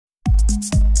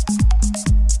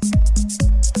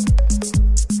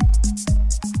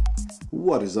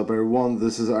What is up everyone,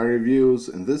 this is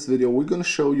iReviews. In this video we're going to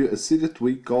show you a Cydia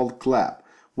tweak called Clap.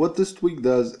 What this tweak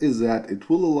does is that it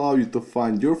will allow you to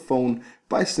find your phone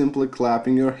by simply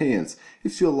clapping your hands.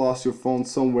 If you lost your phone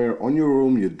somewhere on your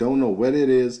room, you don't know where it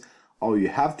is, all you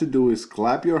have to do is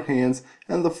clap your hands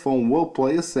and the phone will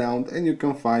play a sound and you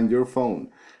can find your phone.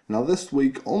 Now this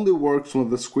tweak only works when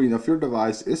the screen of your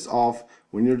device is off,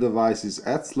 when your device is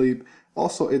at sleep.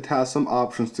 Also, it has some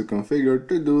options to configure.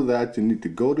 To do that, you need to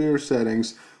go to your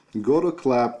settings, go to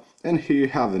clap, and here you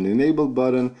have an enable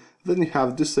button. Then you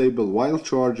have disable while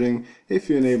charging. If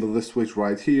you enable this switch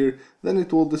right here, then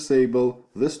it will disable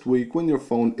this tweak when your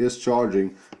phone is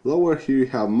charging. Lower here you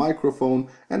have microphone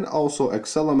and also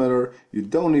accelerometer. You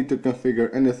don't need to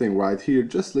configure anything right here,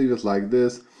 just leave it like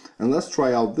this. And let's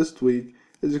try out this tweak.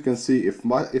 As you can see,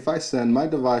 if I send my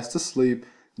device to sleep,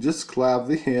 just clap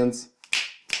the hands.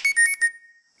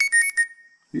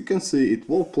 You can see it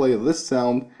will play this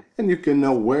sound and you can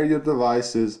know where your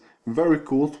device is. Very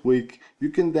cool tweak. You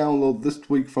can download this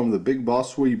tweak from the Big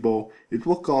Boss repo. It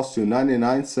will cost you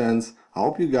 99 cents. I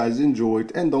hope you guys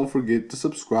enjoyed and don't forget to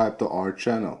subscribe to our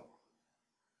channel.